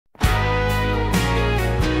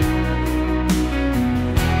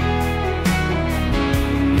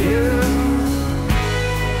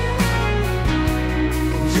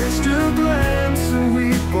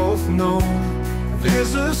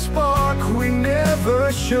a spark we never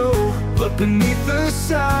show, but beneath the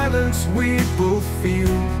silence we both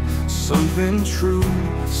feel something true,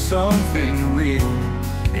 something real.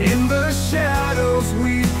 In the shadows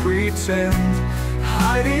we pretend,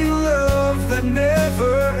 hiding love that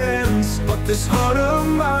never ends. But this heart of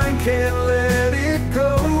mine can't let it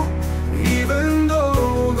go, even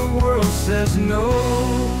though the world says no.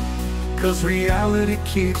 'Cause reality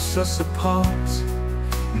keeps us apart,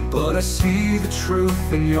 but I see the truth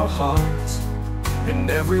in your heart, and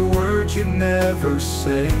every word you never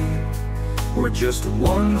say. We're just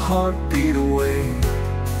one heartbeat away.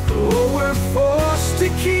 Oh, we're forced to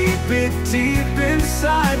keep it deep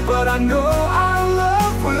inside, but I know our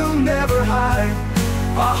love will never hide.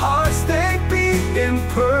 Our hearts, they beat in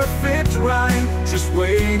perfect rhyme, just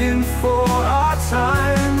waiting for our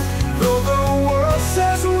time. Though the world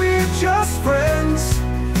says we're just friends,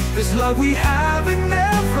 this love we have, it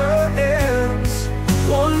never ends.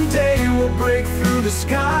 One day we'll break through the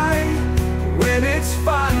sky, when it's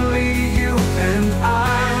finally you and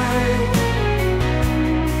I.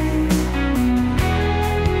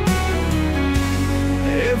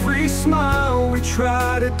 Every smile we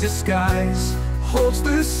try to disguise holds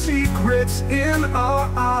the secrets in our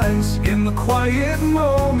eyes. In the quiet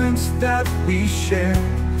moments that we share,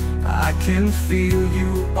 I can feel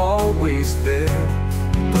you always there.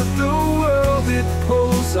 But the world, it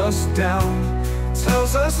pulls us down,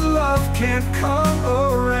 tells us love can't come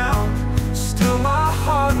around. Still my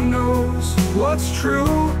heart knows what's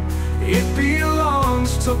true, it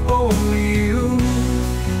belongs to only you.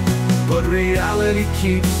 But reality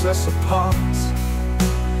keeps us apart,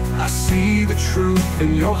 I see the truth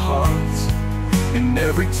in your heart. In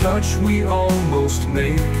every touch we almost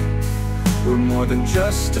make, we're more than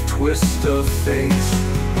just a twist of fate.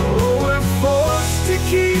 Oh, we're forced to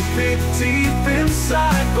keep it deep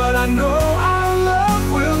inside, but I know our love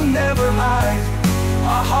will never hide.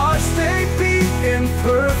 Our hearts, they beat in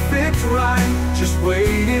perfect rhyme, just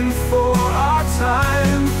waiting for our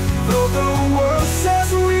time. Though the world says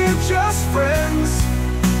we're just friends,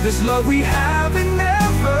 this love we have, it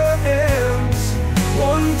never ends.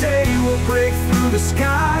 One day we'll break through the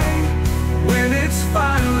sky, when it's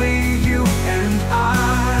finally you and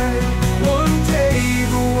I. One day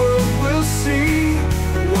the world will see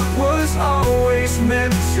what was always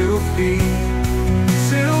meant to be.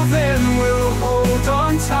 Till then we'll hold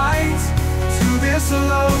on tight to this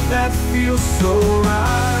love that feels so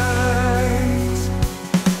right.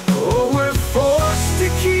 Oh, we're forced to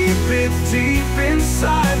keep it deep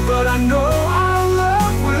inside, but I know our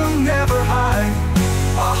love will never hide.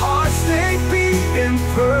 Our hearts, they beat in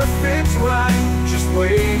perfect rhyme, just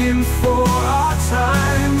waiting for our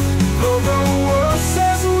time. Though the world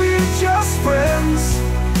says we're just friends,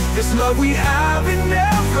 this love we have, it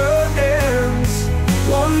never ends.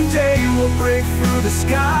 One day we'll break through the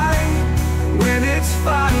sky, when it's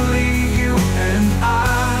finally you and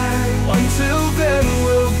I. Until then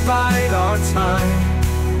we'll bide our time,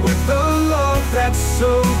 with the love that's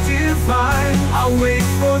so divine. I'll wait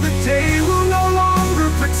for the day we'll no longer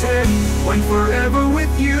pretend, when forever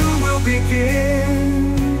with you will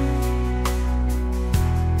begin.